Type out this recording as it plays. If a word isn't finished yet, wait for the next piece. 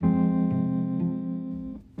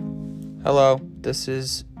Hello, this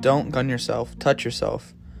is Don't Gun Yourself, Touch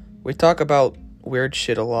Yourself. We talk about weird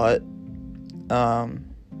shit a lot.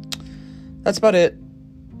 That's about it.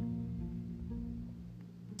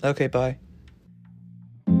 Okay, bye.